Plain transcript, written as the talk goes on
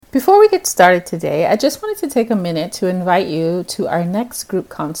Before we get started today, I just wanted to take a minute to invite you to our next group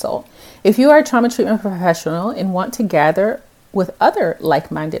consult. If you are a trauma treatment professional and want to gather with other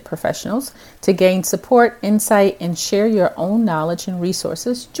like-minded professionals to gain support, insight, and share your own knowledge and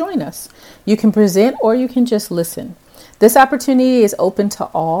resources, join us. You can present or you can just listen. This opportunity is open to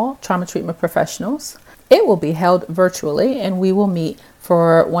all trauma treatment professionals. It will be held virtually and we will meet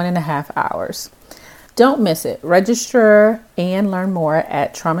for 1.5 hours. Don't miss it. Register and learn more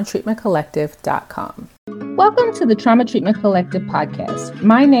at traumatreatmentcollective.com. Welcome to the Trauma Treatment Collective podcast.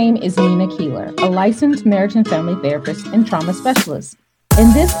 My name is Nina Keeler, a licensed marriage and family therapist and trauma specialist.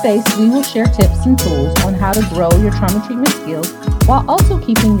 In this space, we will share tips and tools on how to grow your trauma treatment skills while also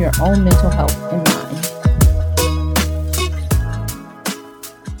keeping your own mental health in mind.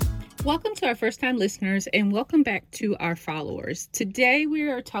 Welcome to our first-time listeners and welcome back to our followers. Today we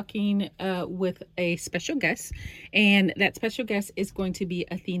are talking with a special guest, and that special guest is going to be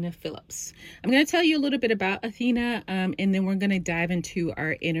Athena Phillips. I'm going to tell you a little bit about Athena and then we're going to dive into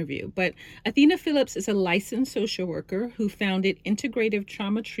our interview. But Athena Phillips is a licensed social worker who founded Integrative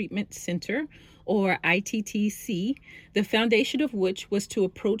Trauma Treatment Center, or ITTC, the foundation of which was to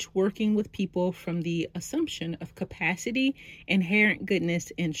approach working with people from the assumption of capacity, inherent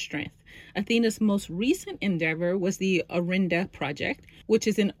goodness, and strength. Athena's most recent endeavor was the Athena Project, which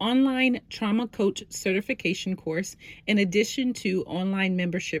is an online trauma coach certification course in addition to online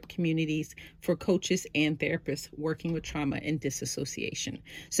membership communities for coaches and therapists working with trauma and disassociation.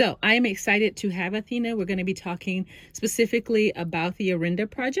 So I am excited to have Athena. We're going to be talking specifically about the Athena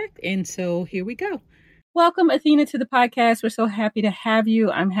Project. And so here we go. Welcome, Athena, to the podcast. We're so happy to have you.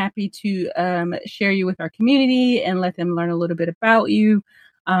 I'm happy to share you with our community and let them learn a little bit about you.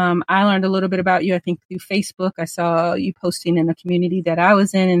 I learned a little bit about you, I think, through Facebook. I saw you posting in a community that I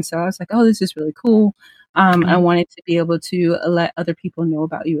was in. And so I was like, oh, this is really cool. I wanted to be able to let other people know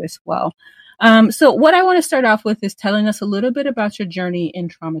about you as well. So what I want to start off with is telling us a little bit about your journey in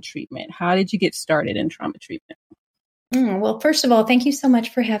trauma treatment. How did you get started in trauma treatment? Well, first of all, thank you so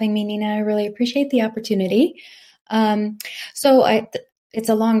much for having me, Nina. I really appreciate the opportunity. It's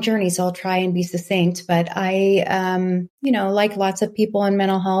a long journey, so I'll try and be succinct, but I, like lots of people in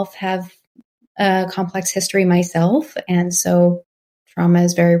mental health, have a complex history myself. And so trauma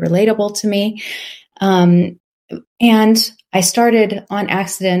is very relatable to me. And I started on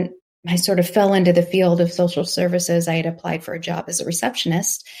accident. I sort of fell into the field of social services. I had applied for a job as a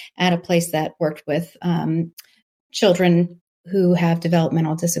receptionist at a place that worked with children who have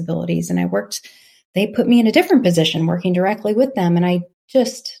developmental disabilities. And they put me in a different position working directly with them. And I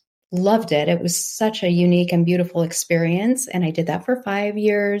just loved it. It was such a unique and beautiful experience. And I did that for 5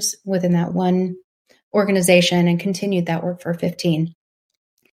 years within that one organization and continued that work for 15.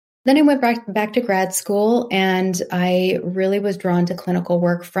 Then I went back to grad school, and I really was drawn to clinical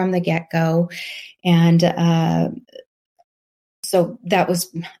work from the get-go. And so that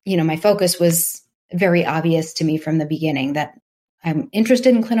was, my focus was very obvious to me from the beginning that I'm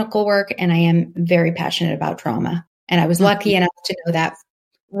interested in clinical work and I am very passionate about trauma. And I was lucky enough to know that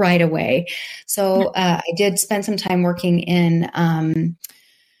right away. So I did spend some time working in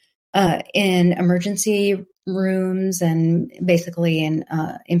emergency rooms and basically in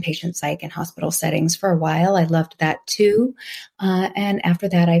inpatient psych and hospital settings for a while. I loved that too. And after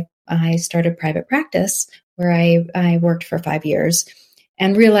that, I started private practice where I worked for 5 years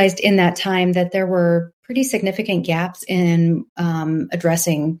and realized in that time that there were pretty significant gaps in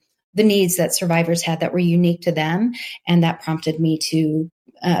addressing the needs that survivors had that were unique to them. And that prompted me to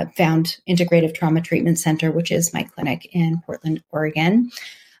found Integrative Trauma Treatment Center, which is my clinic in Portland, Oregon.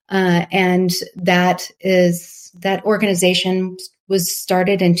 And that organization was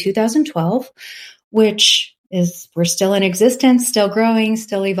started in 2012, which we're still in existence, still growing,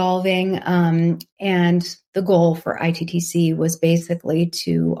 still evolving. And the goal for ITTC was basically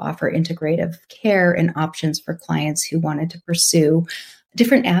to offer integrative care and options for clients who wanted to pursue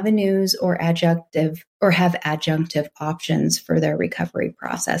different avenues or have adjunctive options for their recovery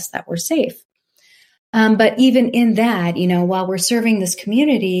process that were safe. But even in that, while we're serving this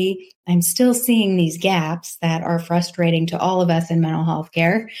community, I'm still seeing these gaps that are frustrating to all of us in mental health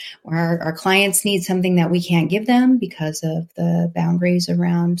care, where our clients need something that we can't give them because of the boundaries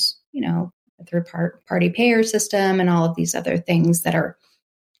around, a third-party payer system and all of these other things that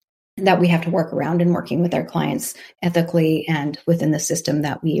we have to work around in working with our clients ethically and within the system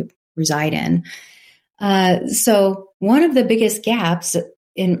that we reside in. So one of the biggest gaps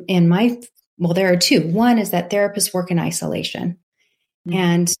there are two. One is that therapists work in isolation. Mm-hmm.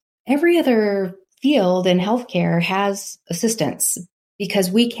 And every other field in healthcare has assistants because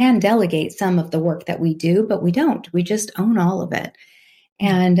we can delegate some of the work that we do, but we don't. We just own all of it.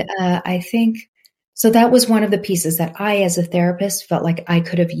 And I think so that was one of the pieces that I, as a therapist, felt like I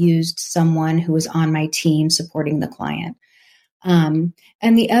could have used someone who was on my team supporting the client. And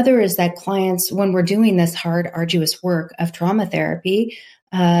the other is that clients, when we're doing this hard, arduous work of trauma therapy,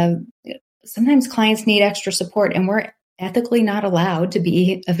 sometimes clients need extra support, and we're ethically not allowed to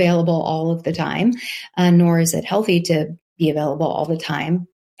be available all of the time, nor is it healthy to be available all the time.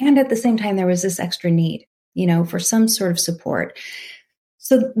 And at the same time, there was this extra need, for some sort of support.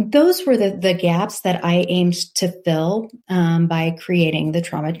 So those were the gaps that I aimed to fill by creating the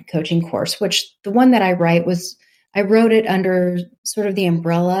trauma coaching course, which the one that I wrote it under sort of the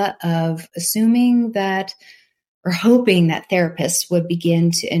umbrella of assuming that or hoping that therapists would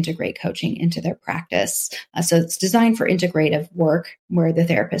begin to integrate coaching into their practice. So it's designed for integrative work where the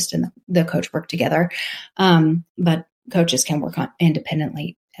therapist and the coach work together. But coaches can work on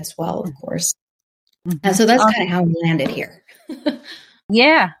independently as well, of course. Mm-hmm. So that's kind of how we landed here.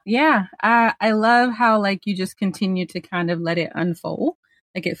 Yeah. I love how you just continue to kind of let it unfold.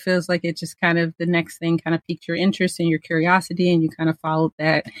 It feels like it just kind of the next thing kind of piqued your interest and your curiosity, and you kind of followed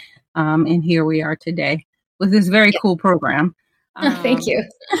that. And here we are today with this very cool program. Thank you.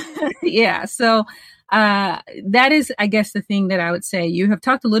 Yeah. So that is, I guess, the thing that I would say. You have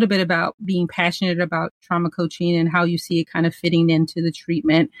talked a little bit about being passionate about trauma coaching and how you see it kind of fitting into the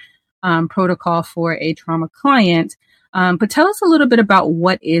treatment protocol for a trauma client. But tell us a little bit about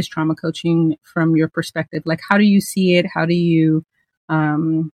what is trauma coaching from your perspective. How do you see it? How do you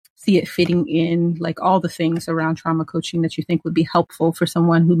see it fitting in, all the things around trauma coaching that you think would be helpful for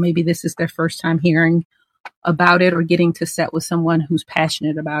someone who maybe this is their first time hearing about it or getting to set with someone who's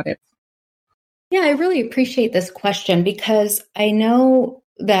passionate about it? Yeah, I really appreciate this question because I know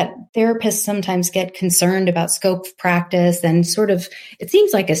that therapists sometimes get concerned about scope of practice and sort of, it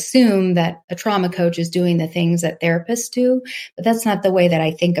seems like assume that a trauma coach is doing the things that therapists do, but that's not the way that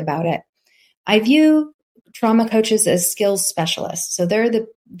I think about it. I view trauma coaches as skills specialists. So they're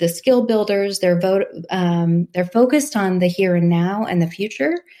the skill builders. They're focused on the here and now and the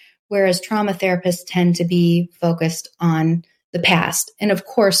future, whereas trauma therapists tend to be focused on the past. And of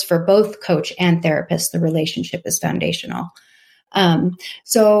course, for both coach and therapist, the relationship is foundational.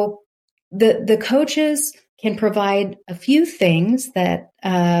 So the coaches can provide a few things that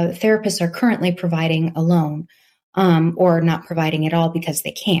therapists are currently providing alone, or not providing at all because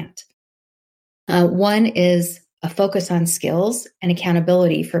they can't. One is a focus on skills and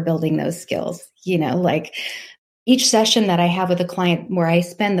accountability for building those skills. Each session that I have with a client where I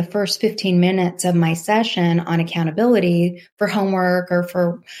spend the first 15 minutes of my session on accountability for homework or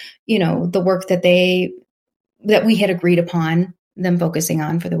for, the work that we had agreed upon them focusing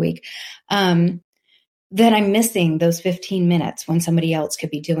on for the week, then I'm missing those 15 minutes when somebody else could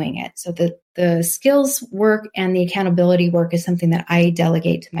be doing it. So the skills work and the accountability work is something that I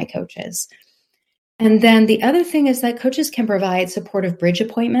delegate to my coaches. And then the other thing is that coaches can provide supportive bridge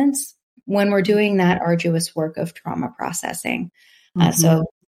appointments when we're doing that arduous work of trauma processing. Mm-hmm. So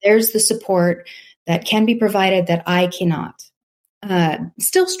there's the support that can be provided that I cannot.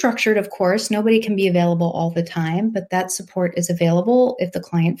 Still structured, of course. Nobody can be available all the time, but that support is available if the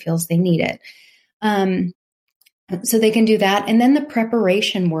client feels they need it. So they can do that. And then the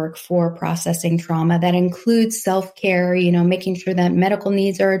preparation work for processing trauma that includes self-care, making sure that medical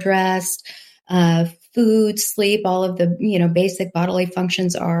needs are addressed, food, sleep, all of the, basic bodily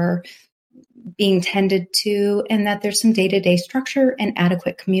functions are being tended to, and that there's some day-to-day structure and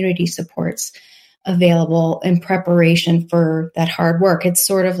adequate community supports available in preparation for that hard work. It's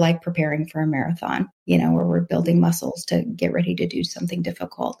sort of like preparing for a marathon, where we're building muscles to get ready to do something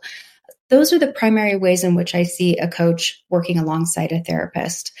difficult. Those are the primary ways in which I see a coach working alongside a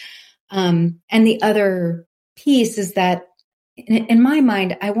therapist. And the other piece is that in my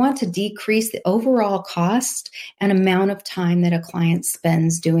mind, I want to decrease the overall cost and amount of time that a client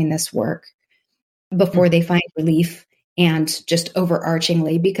spends doing this work before they find relief, and just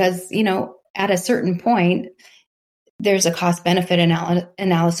overarchingly, because, at a certain point, there's a cost benefit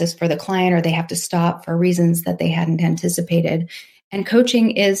analysis for the client, or they have to stop for reasons that they hadn't anticipated. And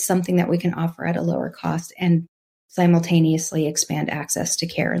coaching is something that we can offer at a lower cost and simultaneously expand access to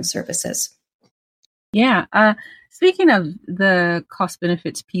care and services. Yeah. Speaking of the cost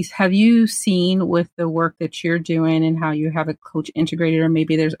benefits piece, have you seen with the work that you're doing and how you have a coach integrated, or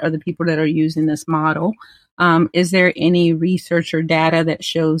maybe there's other people that are using this model, is there any research or data that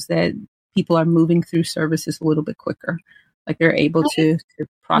shows that people are moving through services a little bit quicker, like they're able to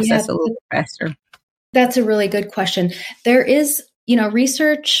process a little faster? That's a really good question. There is,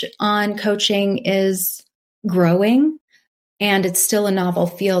 research on coaching is growing, and it's still a novel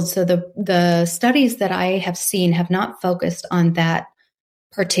field. So the studies that I have seen have not focused on that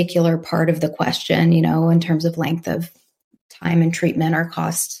particular part of the question, in terms of length of time and treatment or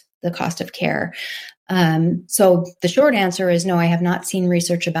the cost of care. So the short answer is no, I have not seen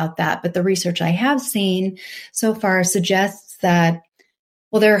research about that. But the research I have seen so far suggests that,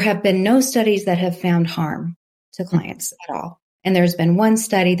 well, there have been no studies that have found harm to clients at all. And there's been one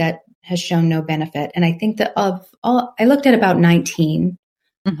study that has shown no benefit. And I think that I looked at about 19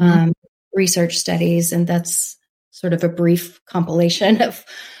 research studies, and that's sort of a brief compilation of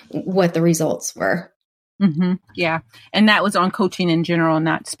what the results were. Yeah. And that was on coaching in general,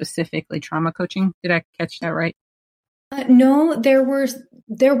 not specifically trauma coaching. Did I catch that right? No, there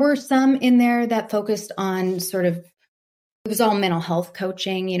were some in there that focused on it was all mental health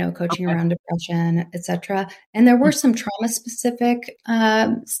coaching, coaching around depression, et cetera. And there were some trauma specific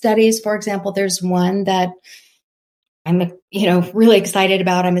studies. For example, there's one that I'm, really excited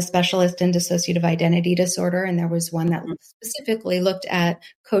about. I'm a specialist in dissociative identity disorder. And there was one that specifically looked at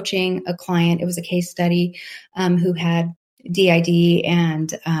coaching a client. It was a case study who had DID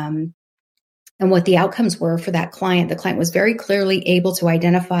and what the outcomes were for that client. The client was very clearly able to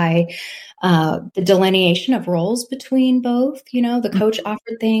identify the delineation of roles between both. The coach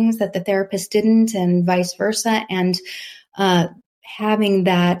offered things that the therapist didn't, and vice versa. And having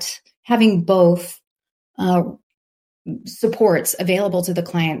both supports available to the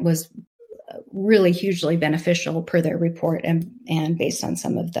client was really hugely beneficial per their report, and based on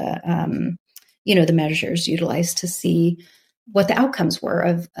some of the the measures utilized to see what the outcomes were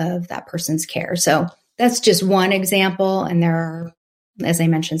of that person's care. So that's just one example, and there are, as I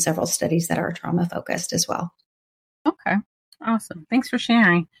mentioned, several studies that are trauma focused as well. Okay, awesome. Thanks for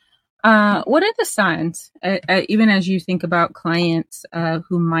sharing. What are the signs, even as you think about clients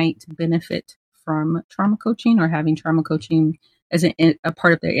who might benefit from trauma coaching or having trauma coaching as a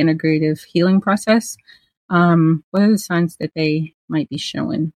part of their integrative healing process? What are the signs that they might be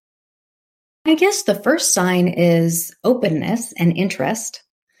showing? I guess the first sign is openness and interest.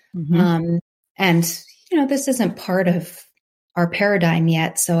 And, this isn't part of our paradigm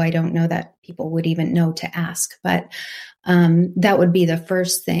yet, so I don't know that people would even know to ask, but that would be the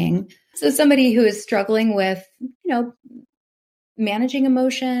first thing. So somebody who is struggling with, managing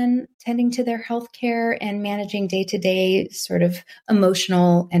emotion, tending to their health care, and managing day-to-day sort of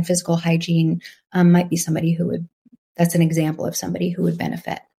emotional and physical hygiene might be somebody that's an example of somebody who would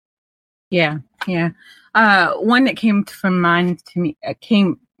benefit. Yeah. One that came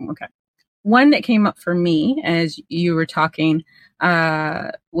up for me as you were talking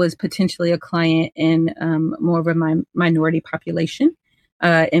was potentially a client in more of a minority population,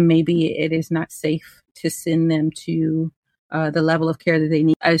 and maybe it is not safe to send them to the level of care that they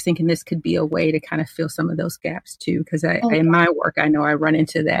need. I was thinking this could be a way to kind of fill some of those gaps too, because in my work, I know I run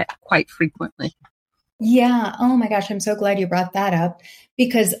into that quite frequently. Yeah. Oh my gosh. I'm so glad you brought that up,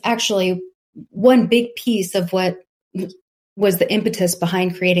 because actually one big piece of what was the impetus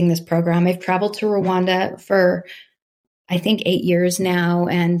behind creating this program, I've traveled to Rwanda for, I think, 8 years now,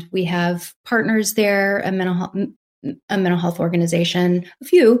 and we have partners there, a mental health organization, a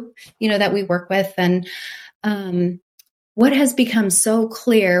few, that we work with. And what has become so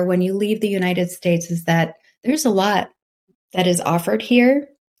clear when you leave the United States is that there's a lot that is offered here.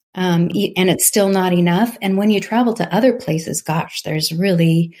 And it's still not enough. And when you travel to other places, gosh, there's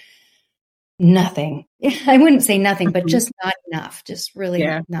really nothing. I wouldn't say nothing, but just not enough, just really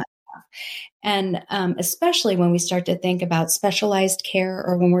not enough. And especially when we start to think about specialized care,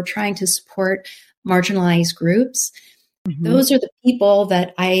 or when we're trying to support marginalized groups, those are the people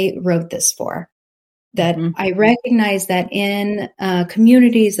that I wrote this for. That I recognize that in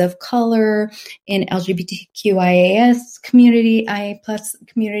communities of color, in LGBTQIAS community, I plus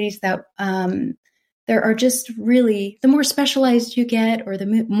communities, that there are just really, the more specialized you get, or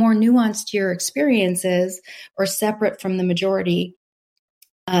the more nuanced your experiences, or separate from the majority,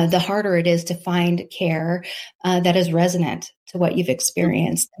 the harder it is to find care that is resonant to what you've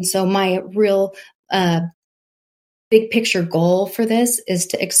experienced. And so my real big picture goal for this is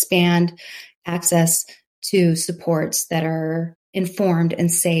to expand access to supports that are informed and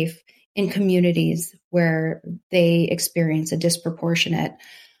safe in communities where they experience a disproportionate,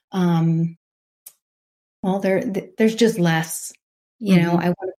 there's just less, I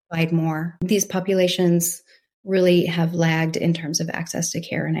want to provide more. These populations really have lagged in terms of access to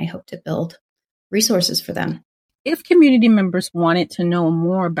care, and I hope to build resources for them. If community members wanted to know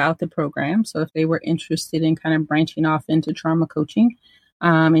more about the program, so if they were interested in kind of branching off into trauma coaching,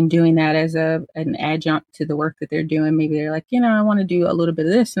 and doing that as an adjunct to the work that they're doing, maybe they're like, I want to do a little bit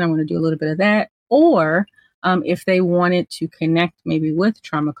of this and I want to do a little bit of that. Or if they wanted to connect maybe with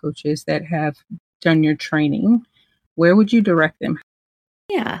trauma coaches that have done your training, where would you direct them?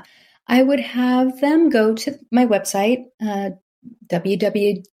 Yeah, I would have them go to my website,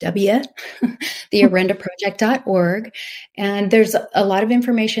 www.thearendaproject.org. And there's a lot of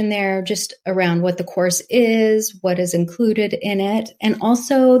information there just around what the course is, what is included in it. And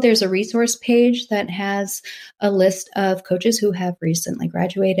also there's a resource page that has a list of coaches who have recently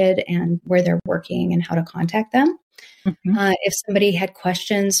graduated and where they're working and how to contact them. Mm-hmm. If somebody had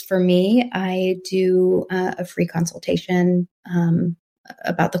questions for me, I do a free consultation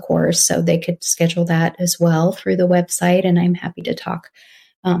about the course, so they could schedule that as well through the website. And I'm happy to talk,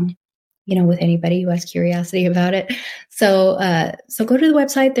 with anybody who has curiosity about it. So go to the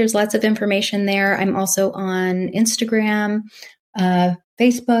website. There's lots of information there. I'm also on Instagram,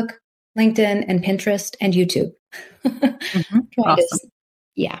 Facebook, LinkedIn, and Pinterest, and YouTube. Mm-hmm. Awesome.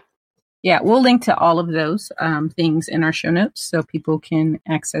 Yeah. Yeah, we'll link to all of those things in our show notes so people can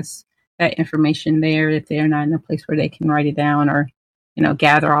access that information there if they're not in a place where they can write it down or,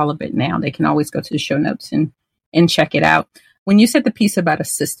 gather all of it now. They can always go to the show notes and check it out. When you said the piece about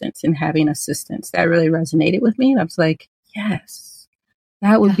assistance and having assistance, that really resonated with me. I was like, yes,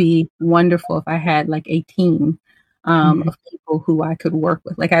 that would be wonderful if I had like a team of people who I could work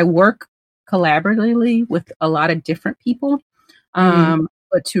with. Like I work collaboratively with a lot of different people.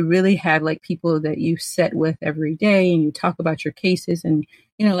 But to really have like people that you sit with every day and you talk about your cases and,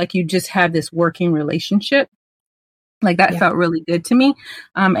 like you just have this working relationship, like that felt really good to me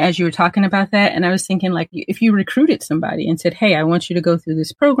as you were talking about that. And I was thinking like, if you recruited somebody and said, hey, I want you to go through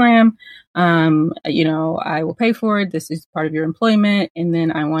this program, I will pay for it. This is part of your employment. And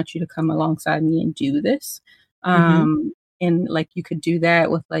then I want you to come alongside me and do this. And like you could do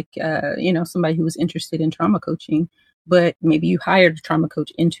that with like, somebody who was interested in trauma coaching, but maybe you hired a trauma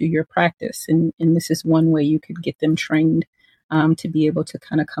coach into your practice. And this is one way you could get them trained to be able to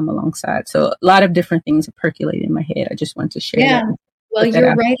kind of come alongside. So a lot of different things are percolating in my head. I just want to share that. Well,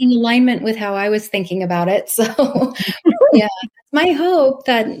 you're right in alignment with how I was thinking about it. So yeah, it's my hope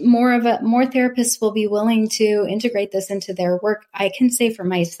that more therapists will be willing to integrate this into their work. I can say for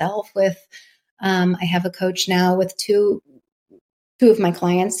myself I have a coach now with two of my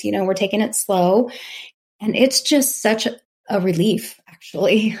clients, we're taking it slow. And it's just such a relief,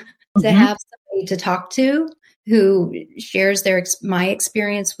 actually, to have somebody to talk to who shares my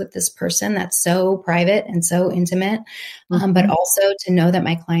experience with this person that's so private and so intimate, but also to know that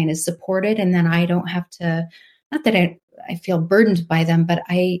my client is supported and then I don't have to, not that I feel burdened by them, but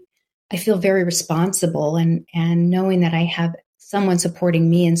I feel very responsible and knowing that I have someone supporting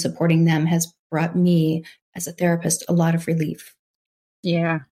me and supporting them has brought me as a therapist a lot of relief.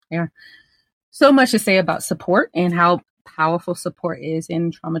 Yeah. Yeah. So much to say about support and how powerful support is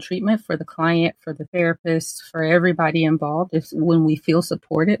in trauma treatment for the client, for the therapist, for everybody involved. When we feel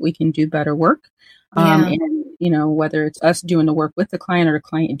supported, we can do better work. And, whether it's us doing the work with the client or the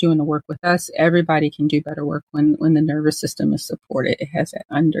client doing the work with us, everybody can do better work when the nervous system is supported. It has that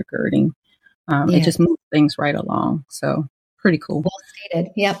undergirding. It just moves things right along. So pretty cool. Well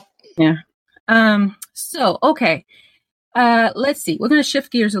stated. Yep. Yeah. Okay. Let's see. We're going to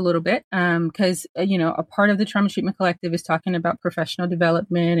shift gears a little bit because, a part of the Trauma Treatment Collective is talking about professional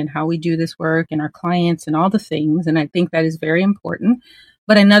development and how we do this work and our clients and all the things. And I think that is very important.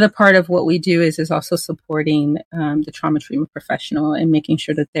 But another part of what we do is also supporting the trauma treatment professional and making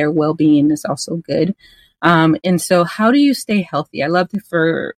sure that their well-being is also good. And so how do you stay healthy? I love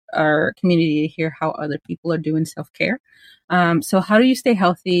for our community to hear how other people are doing self-care. So how do you stay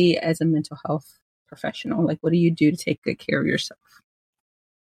healthy as a mental health professional? Like, what do you do to take good care of yourself?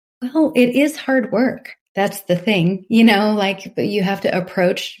 Well, it is hard work. That's the thing, but you have to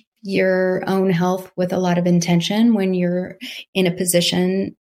approach your own health with a lot of intention when you're in a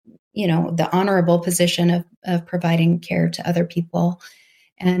position, the honorable position of providing care to other people.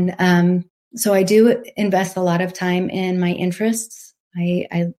 And so I do invest a lot of time in my interests.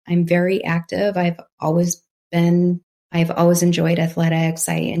 I'm very active. I've always enjoyed athletics.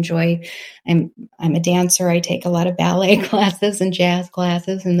 I'm a dancer. I take a lot of ballet classes and jazz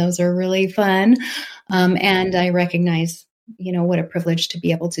classes, and those are really fun. And I recognize, what a privilege to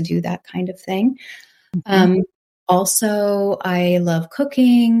be able to do that kind of thing. Also, I love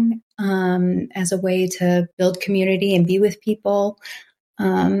cooking as a way to build community and be with people.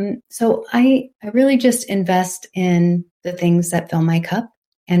 So I really just invest in the things that fill my cup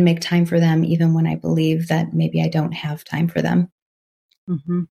and make time for them, even when I believe that maybe I don't have time for them.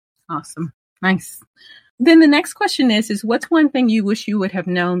 Awesome. Nice. Then the next question is what's one thing you wish you would have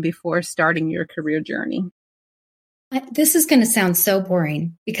known before starting your career journey? This is going to sound so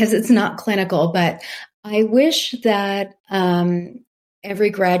boring because it's not clinical, but I wish that every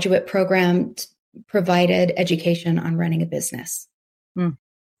graduate program provided education on running a business.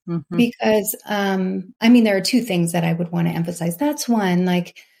 Mm-hmm. because, I mean, there are two things that I would want to emphasize. That's one,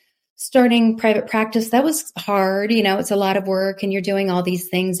 like starting private practice, that was hard. You know, it's a lot of work and you're doing all these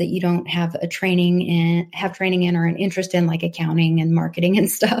things that you don't have training in or an interest in, like accounting and marketing and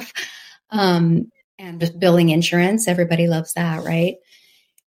stuff. And just billing insurance. Everybody loves that, right?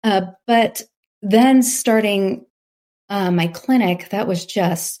 But then starting my clinic, that was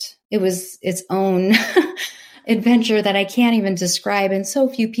it was its own adventure that I can't even describe. And so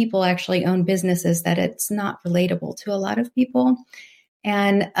few people actually own businesses that it's not relatable to a lot of people.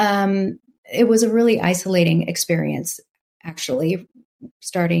 And it was a really isolating experience, actually,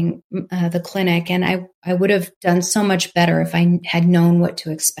 starting the clinic. And I would have done so much better if I had known what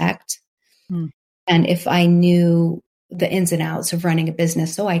to expect. Mm. And if I knew the ins and outs of running a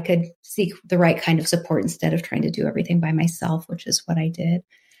business, so I could seek the right kind of support instead of trying to do everything by myself, which is what I did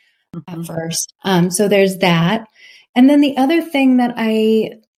at first. So there's that. And then the other thing that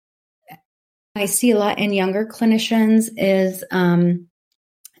I see a lot in younger clinicians is the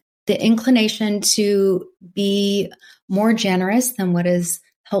inclination to be more generous than what is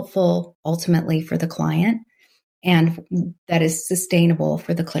helpful ultimately for the client and that is sustainable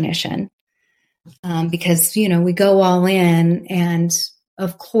for the clinician. Because, you know, we go all in, and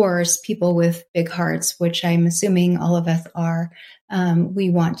of course, people with big hearts, which I'm assuming all of us are, we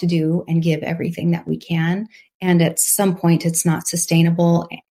want to do and give everything that we can. And at some point, it's not sustainable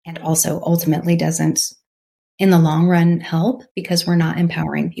and also ultimately doesn't, in the long run, help because we're not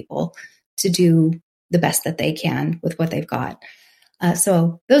empowering people to do the best that they can with what they've got.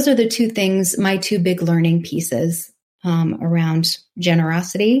 So those are the two things, my two big learning pieces around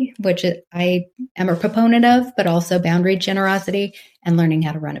generosity, which I am a proponent of, but also boundary generosity and learning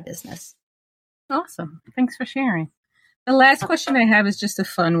how to run a business. Awesome. Thanks for sharing. The last question I have is just a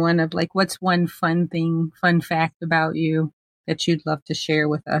fun one of like, what's one fun fact about you that you'd love to share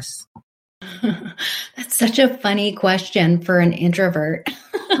with us? That's such a funny question for an introvert.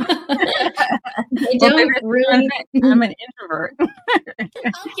 I don't really. I'm an introvert.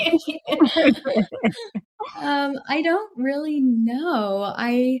 Okay. I don't really know.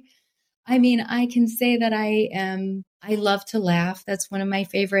 I mean, I can say that I love to laugh. That's one of my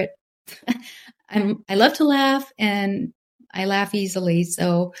favorite. I love to laugh and I laugh easily.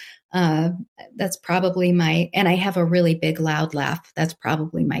 So, that's probably and I have a really big, loud laugh. That's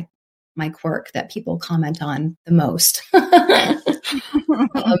probably my quirk that people comment on the most.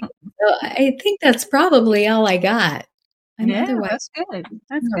 So I think that's probably all I got. Yeah, Otherwise, that's good.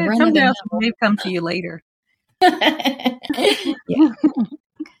 That's I'm a good. run of Something the else may come to you later. Yeah.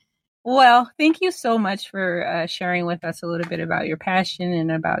 Well, thank you so much for sharing with us a little bit about your passion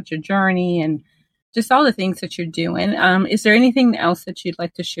and about your journey and just all the things that you're doing. Is there anything else that you'd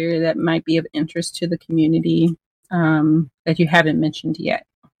like to share that might be of interest to the community that you haven't mentioned yet?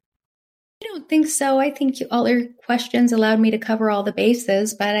 I don't think so. I think all your questions allowed me to cover all the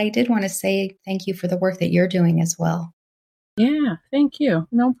bases, but I did want to say thank you for the work that you're doing as well. Yeah, thank you.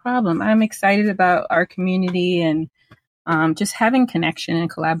 No problem. I'm excited about our community and just having connection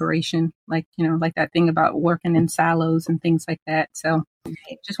and collaboration, like, you know, like that thing about working in silos and things like that. So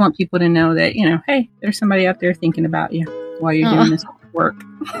just want people to know that, you know, hey, there's somebody out there thinking about you while you're doing this work.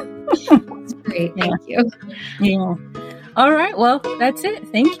 That's great. Yeah. Thank you. Yeah. All right. Well, that's it.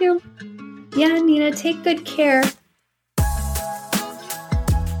 Thank you. Yeah, Nina, take good care.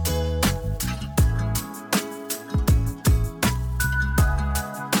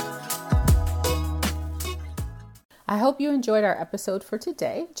 I hope you enjoyed our episode for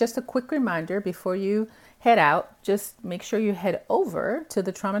today. Just a quick reminder before you head out, just make sure you head over to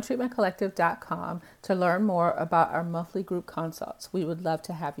the traumatreatmentcollective.com to learn more about our monthly group consults. We would love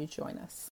to have you join us.